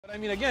I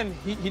mean, again,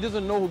 he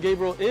doesn't know who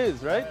Gabriel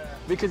is, right?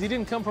 Because he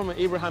didn't come from an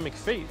Abrahamic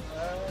faith.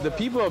 The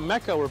people of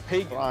Mecca were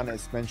pagan. Quran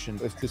is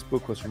mentioned, if this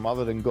book was from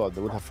other than God,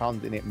 they would have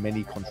found in it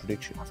many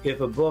contradictions. If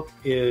a book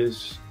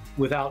is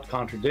without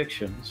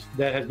contradictions,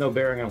 that has no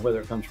bearing on whether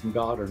it comes from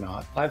God or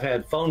not. I've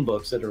had phone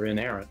books that are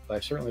inerrant, but I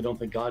certainly don't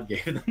think God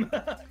gave them.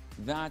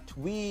 That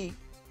we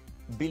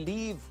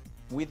believe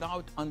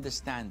without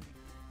understanding.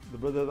 The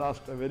brother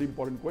asked a very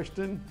important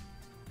question,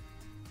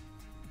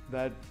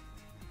 that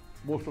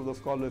most of the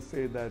scholars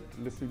say that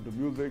listening to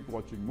music,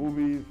 watching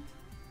movies,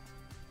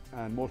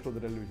 and most of the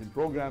television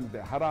programs,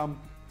 they're haram.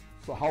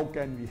 So how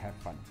can we have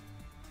fun?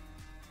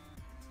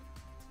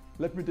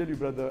 Let me tell you,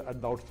 brother,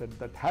 at the outset,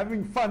 that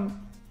having fun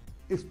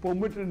is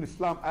permitted in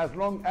Islam as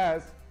long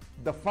as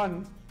the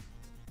fun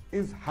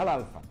is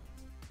halal fun.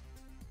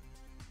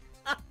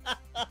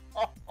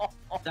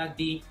 That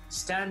the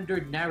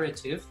standard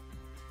narrative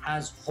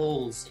has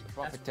holes in it. The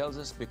Prophet tells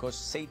us because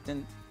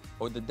Satan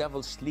or the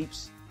devil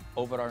sleeps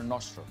over our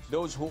nostrils.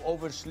 Those who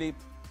oversleep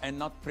and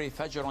not pray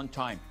Fajr on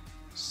time,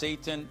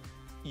 Satan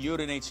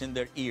urinates in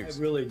their ears.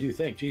 I really do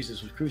think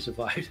Jesus was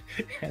crucified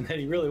and that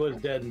he really was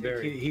dead and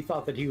buried. He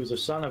thought that he was a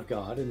son of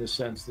God in the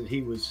sense that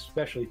he was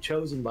specially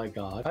chosen by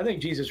God. I think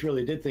Jesus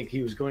really did think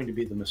he was going to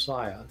be the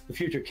Messiah, the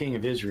future king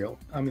of Israel.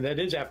 I mean, that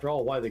is, after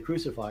all, why they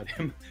crucified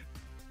him.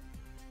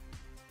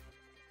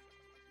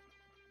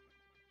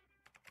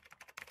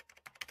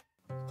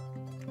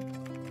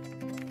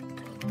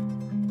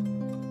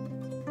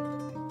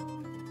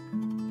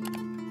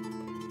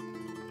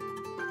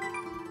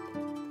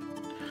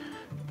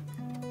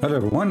 Hello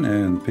everyone,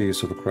 and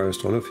peace of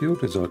Christ all of you.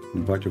 Please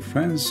invite your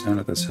friends and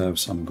let us have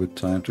some good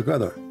time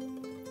together.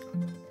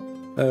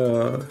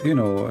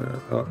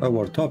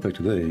 Our topic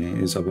today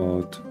is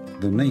about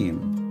the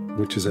name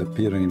which is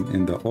appearing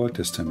in the Old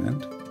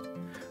Testament,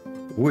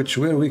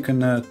 where we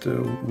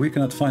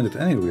cannot find it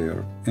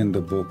anywhere in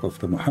the book of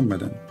the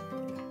Muhammadan.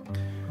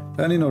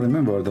 And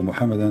remember, the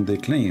Muhammadan, they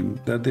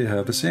claim that they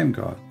have the same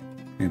God.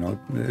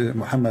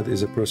 Muhammad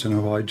is a person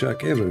who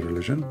hijacked every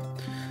religion,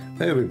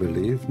 every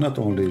belief, not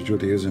only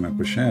Judaism and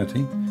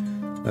Christianity.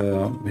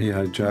 He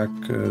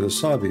hijacked the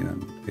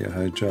Sabian, he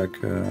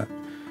hijacked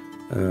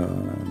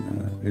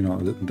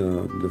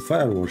the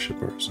fire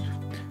worshippers,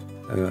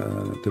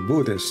 the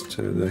Buddhists,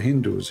 the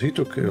Hindus. He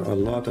took a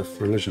lot of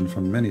religion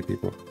from many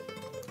people.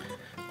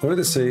 Or let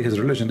us say his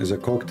religion is a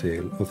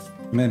cocktail of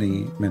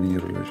many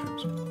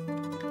religions.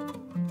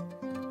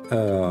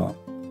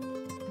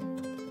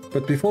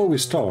 But before we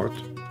start,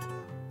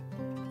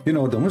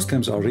 the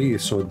Muslims are really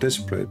so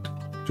desperate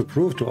to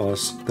prove to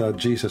us that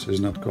Jesus is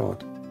not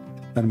God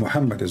and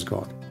Muhammad is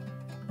God.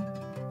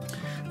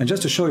 And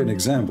just to show you an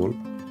example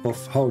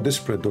of how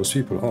desperate those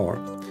people are,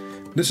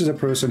 this is a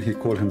person, he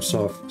called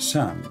himself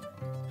Sam,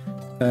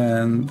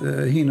 and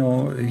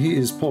he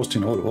is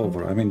posting all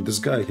over. I mean, this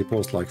guy, he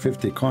posts like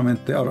 50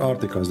 comments. They are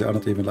articles, they are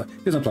not even like,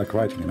 he's not like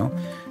writing,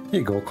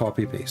 he go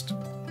copy paste.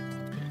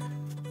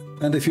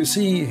 And if you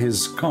see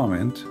his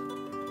comment,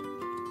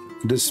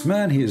 this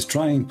man, he is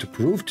trying to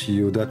prove to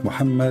you that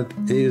Muhammad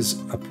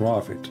is a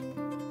prophet.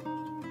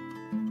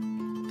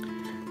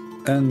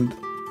 And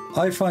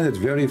I find it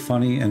very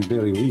funny and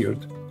very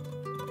weird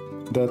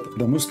that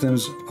the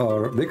Muslims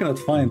they cannot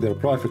find their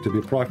prophet to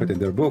be prophet in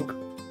their book,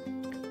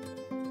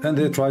 and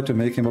they try to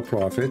make him a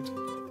prophet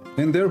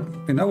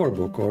in our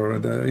book, or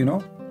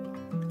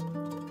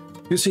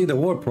you see, the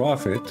word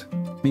prophet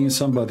means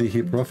somebody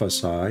he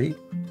prophesy.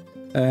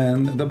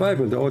 And the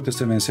Bible, the Old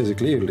Testament, says it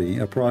clearly,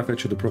 a prophet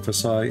should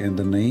prophesy in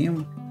the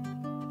name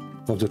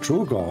of the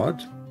true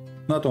God.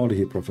 Not only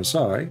he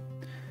prophesy,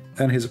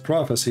 and his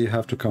prophecy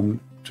have to come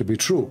to be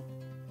true.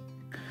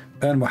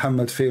 And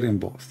Muhammad failed in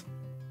both.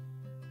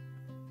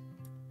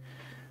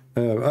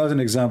 As an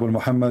example,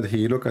 Muhammad,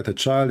 he looked at a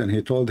child and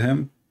he told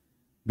him,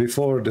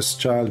 before this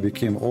child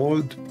became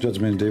old,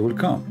 judgment day will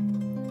come.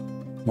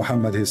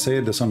 Muhammad, he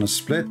said, the sun is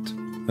split,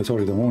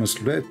 the moon is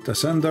split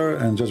asunder,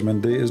 and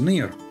judgment day is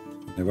near.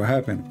 Never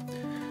happened.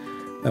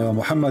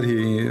 Muhammad,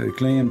 he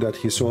claimed that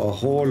he saw a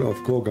whole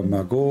of Gog and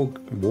Magog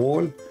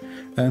wall,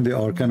 and they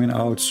are coming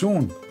out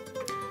soon.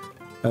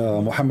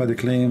 Muhammad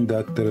claimed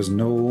that there is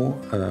no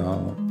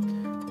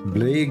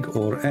plague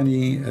or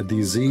any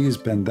disease,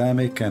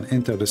 pandemic can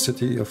enter the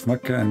city of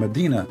Mecca and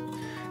Medina,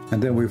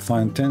 and then we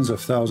find tens of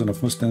thousands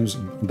of Muslims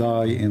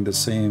die in the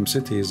same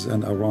cities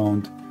and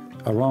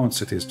around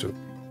cities too.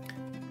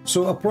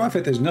 So a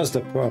prophet is not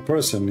a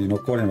person,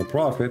 call him a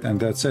prophet, and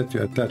that's it,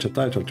 you attach a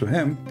title to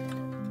him,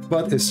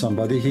 but it's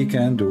somebody he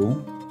can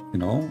do,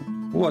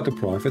 what a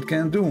prophet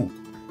can do.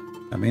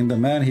 I mean, the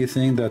man, he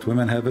think that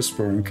women have a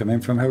sperm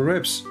coming from her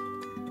ribs,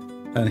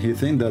 and he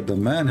think that the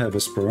man have a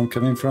sperm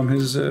coming from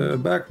his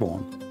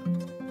backbone.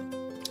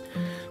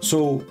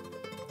 So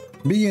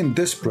being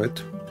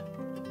desperate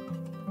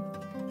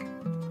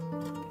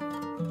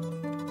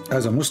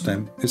as a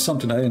Muslim is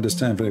something I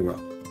understand very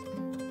well.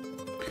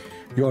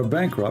 You are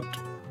bankrupt,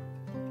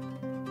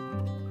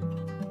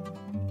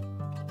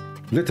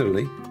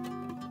 literally,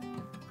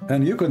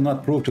 and you could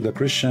not prove to the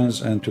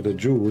Christians and to the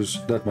Jews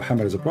that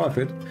Muhammad is a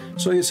prophet,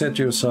 So you said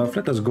to yourself,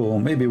 let us go,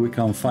 maybe we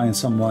can find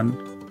someone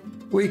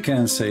we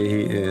can say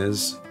he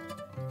is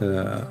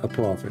a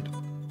prophet.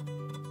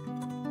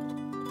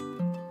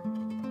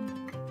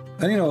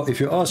 And you know, if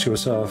you ask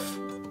yourself,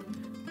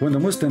 when the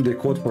Muslim they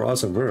quote for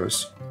us a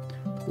verse,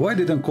 why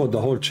didn't quote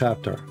the whole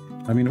chapter?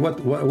 I mean,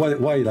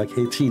 why like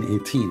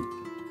 18:18?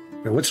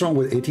 What's wrong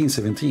with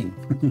 18:17?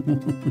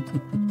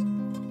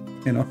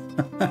 You know,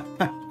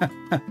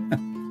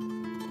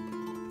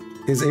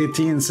 is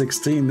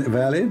 18:16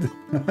 valid?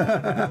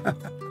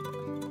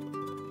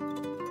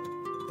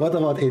 What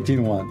about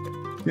 18:1?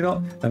 You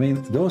know, I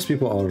mean, those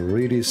people are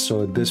really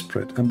so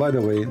desperate. And by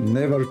the way,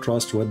 never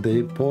trust what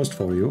they post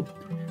for you,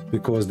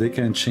 because they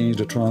can change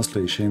the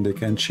translation, they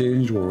can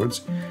change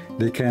words,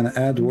 they can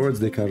add words,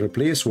 they can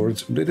replace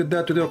words. They did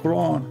that to their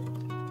Quran.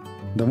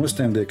 The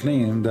Muslim, they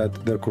claim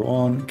that their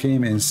Quran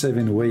came in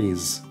 7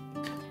 ways.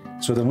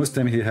 So the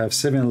Muslim, he have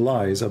 7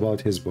 lies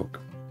about his book,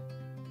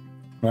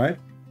 right?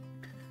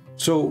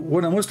 So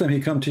when a Muslim,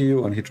 he come to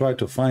you and he try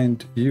to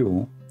find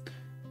you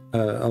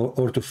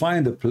or to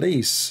find a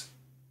place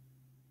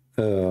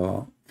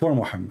for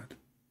Muhammad,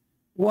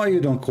 why you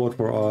don't quote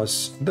for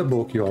us the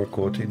book you are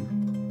quoting?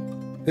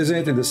 Isn't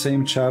it in the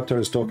same chapter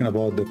as talking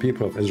about the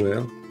people of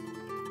Israel?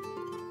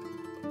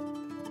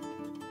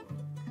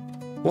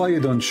 Why you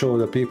don't show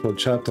the people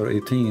chapter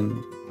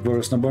 18,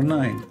 verse number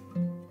 9?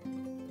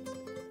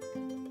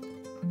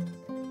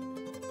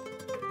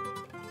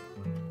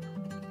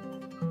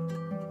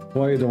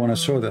 Why you don't want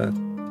to show that?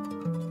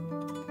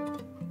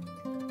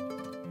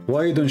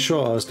 Why you don't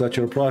show us that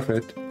your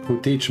prophet who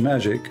teach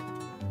magic,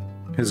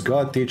 his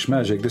God teach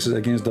magic, this is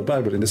against the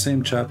Bible in the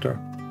same chapter?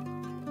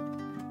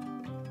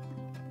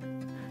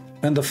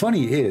 And the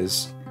funny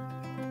is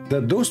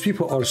that those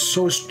people are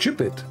so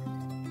stupid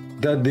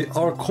that they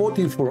are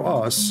quoting for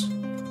us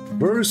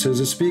verses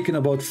speaking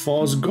about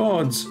false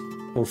gods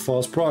or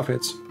false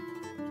prophets.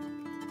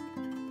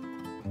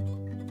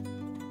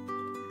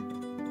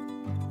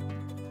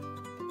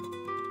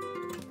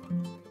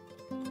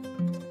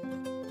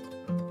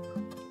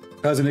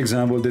 As an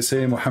example, they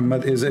say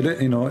Muhammad is,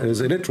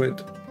 is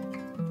illiterate,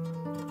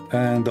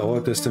 and the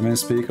Old Testament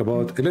speak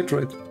about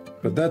illiterate,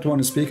 but that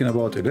one is speaking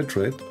about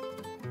illiterate,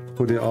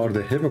 who they are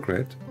the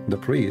hypocrite, the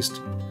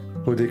priest,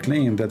 who they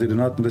claim that they do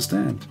not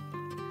understand.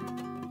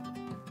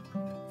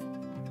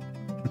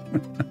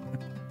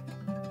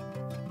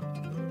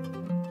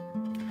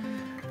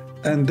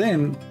 And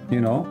then,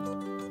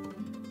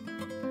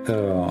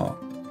 the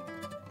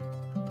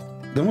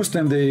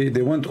Muslim,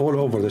 they went all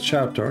over the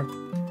chapter,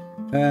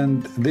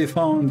 and they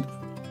found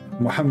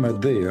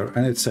Muhammad there,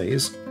 and it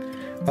says,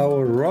 I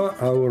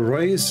will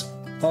raise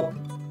up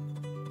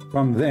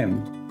from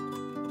them.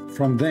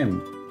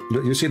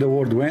 You see the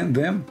word when?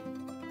 Them?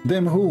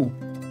 Them who?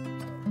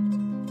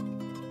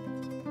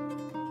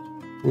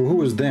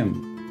 Who is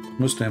them?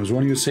 Muslims,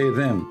 when you say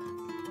them,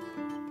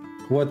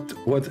 what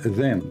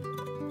them?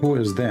 Who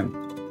is them?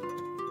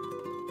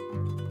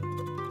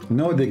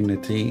 No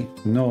dignity,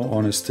 no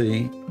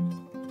honesty,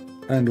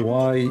 and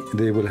why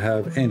they will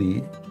have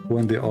any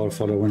when they are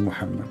following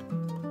Muhammad.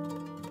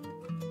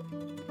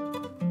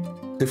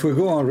 If we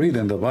go on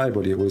reading the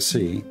Bible, you will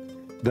see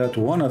that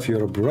one of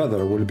your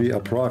brother will be a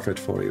prophet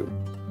for you.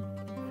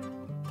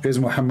 Is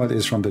Muhammad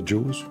is from the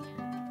Jews?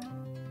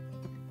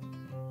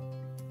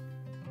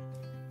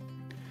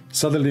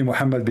 Suddenly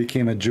Muhammad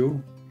became a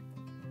Jew?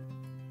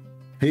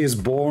 He is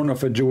born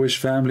of a Jewish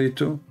family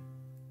too?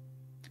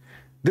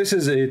 This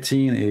is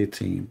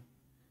 18:18.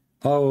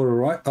 I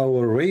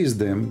will raise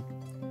them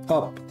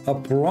up a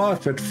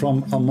prophet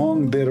from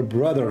among their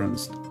brethren,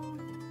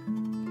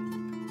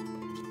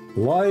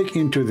 like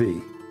unto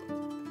thee,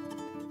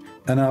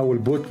 and I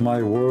will put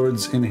my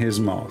words in his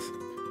mouth.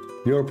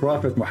 Your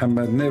prophet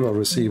Muhammad never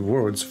received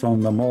words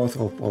from the mouth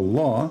of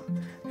Allah.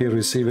 He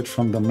received it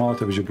from the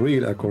mouth of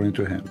Jibreel, according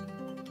to him.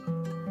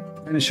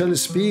 And he shall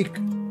speak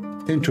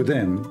into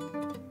them,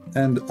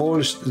 and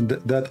all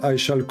that I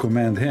shall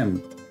command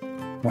him.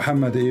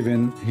 Muhammad,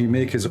 even he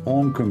make his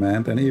own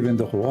command, and even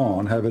the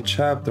Quran have a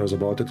chapters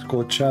about it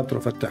called chapter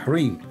of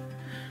At-Tahrim.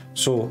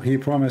 So he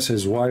promised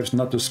his wives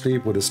not to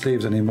sleep with the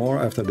slaves anymore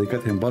after they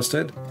got him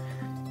busted,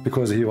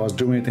 because he was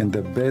doing it in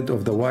the bed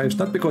of the wives,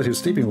 not because he was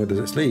sleeping with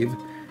the slave,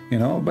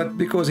 but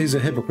because he's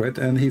a hypocrite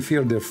and he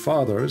feared their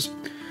fathers.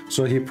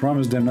 So he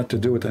promised them not to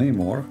do it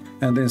anymore.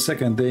 And then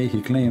second day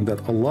he claimed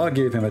that Allah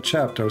gave him a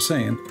chapter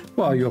saying,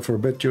 why you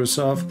forbid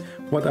yourself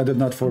what I did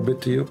not forbid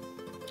to you.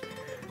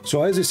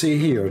 So as you see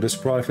here, this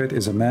prophet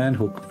is a man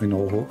who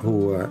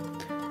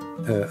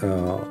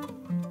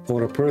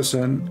or a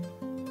person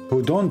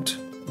who don't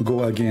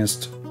go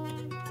against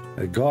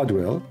God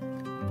will,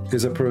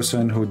 is a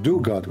person who do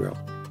God will.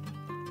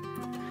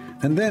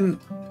 And then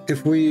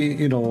if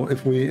we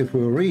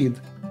read,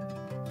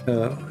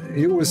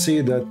 you will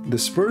see that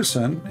this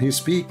person, he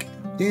speak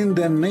in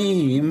the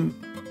name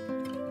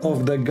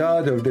of the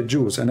God of the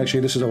Jews. And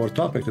actually this is our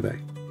topic today.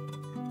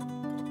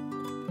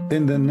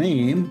 In the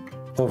name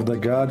of the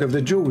God of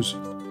the Jews.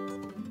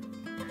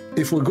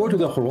 If we go to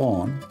the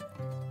Quran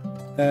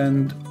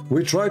and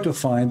we try to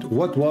find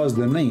what was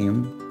the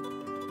name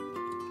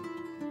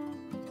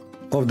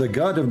of the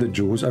God of the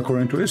Jews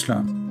according to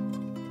Islam.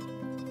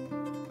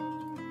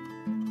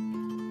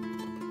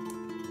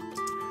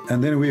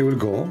 And then we will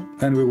go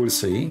and we will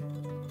see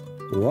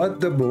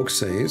what the book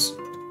says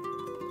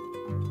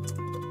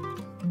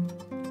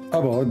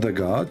about the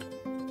God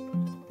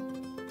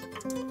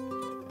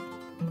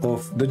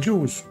of the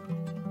Jews.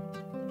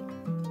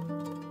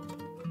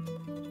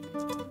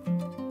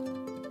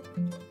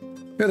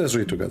 Let us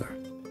read together.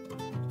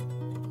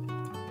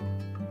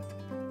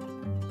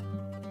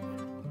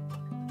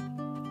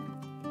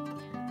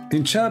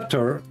 In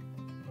chapter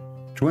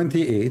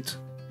 28,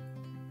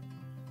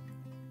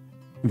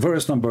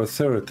 verse number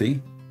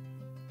 30,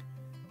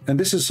 and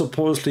this is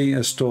supposedly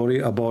a story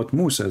about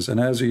Moses, and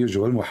as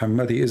usual,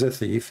 Muhammad, he is a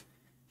thief.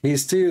 He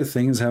steals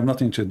things, have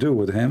nothing to do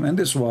with him, and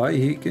that's why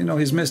he,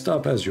 he's messed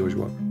up as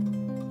usual.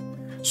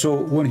 So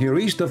when he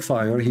reached the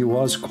fire, he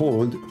was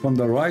called from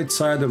the right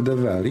side of the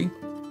valley,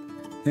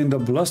 in the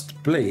blessed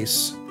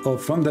place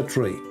from the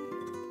tree.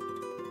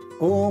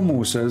 O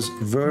Moses,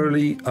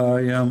 verily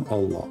I am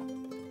Allah.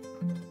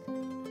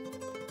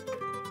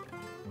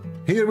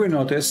 Here we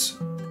notice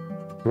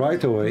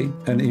right away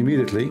and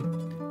immediately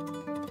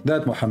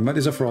that Muhammad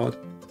is a fraud.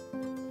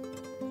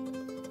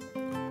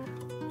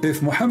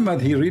 If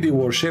Muhammad, he really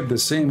worshipped the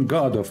same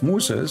God of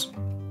Moses,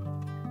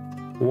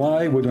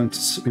 why we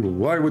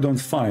don't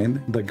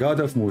find the God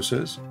of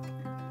Moses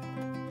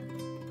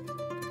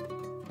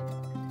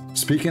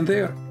speaking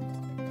there?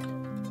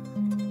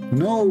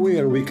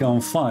 Nowhere we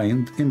can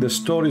find in the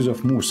stories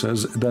of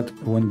Moses that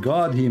when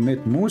God, he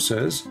met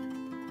Moses,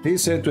 he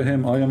said to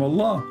him, I am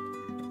Allah.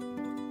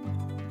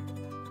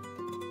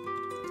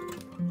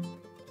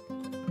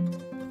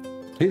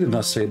 He did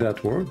not say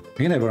that word.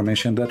 He never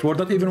mentioned that word,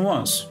 not even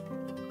once.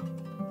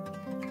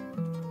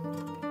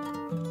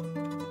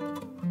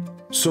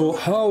 So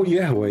how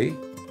Yahweh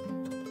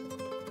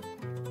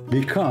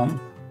become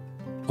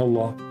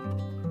Allah?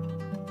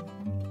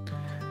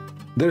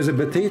 There's a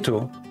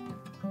potato,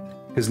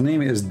 his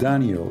name is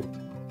Daniel.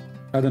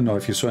 I don't know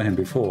if you saw him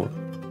before.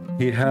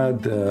 He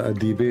had a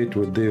debate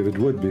with David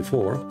Wood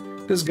before.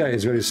 This guy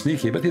is very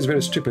sneaky, but he's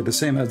very stupid, the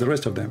same as the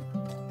rest of them.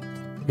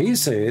 He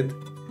said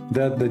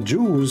that the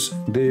Jews,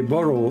 they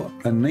borrow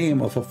a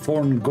name of a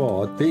foreign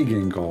god,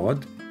 pagan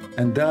god,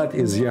 and that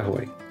is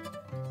Yahweh.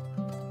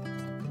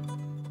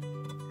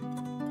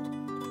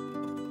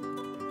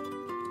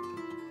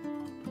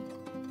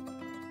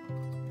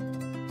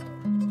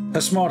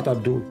 A smart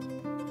Abdul.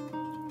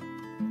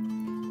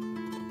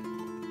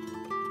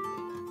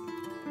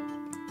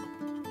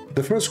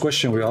 The first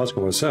question we ask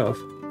ourselves,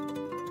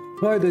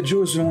 why the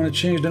Jews don't want to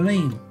change the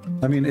name?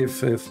 I mean,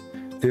 if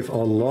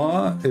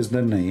Allah is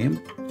the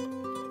name,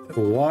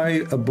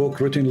 why a book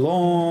written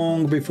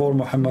long before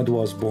Muhammad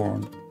was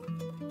born?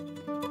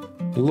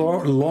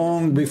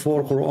 Long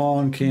before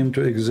Qur'an came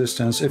to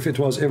existence, if it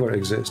was ever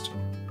exist?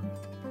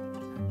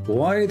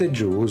 Why the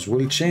Jews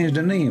will change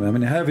the name? I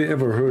mean, have you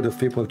ever heard of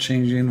people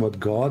changing what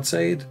God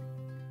said?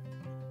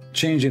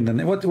 Changing the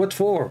name, what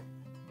for?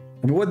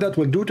 I mean, what that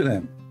will do to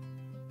them?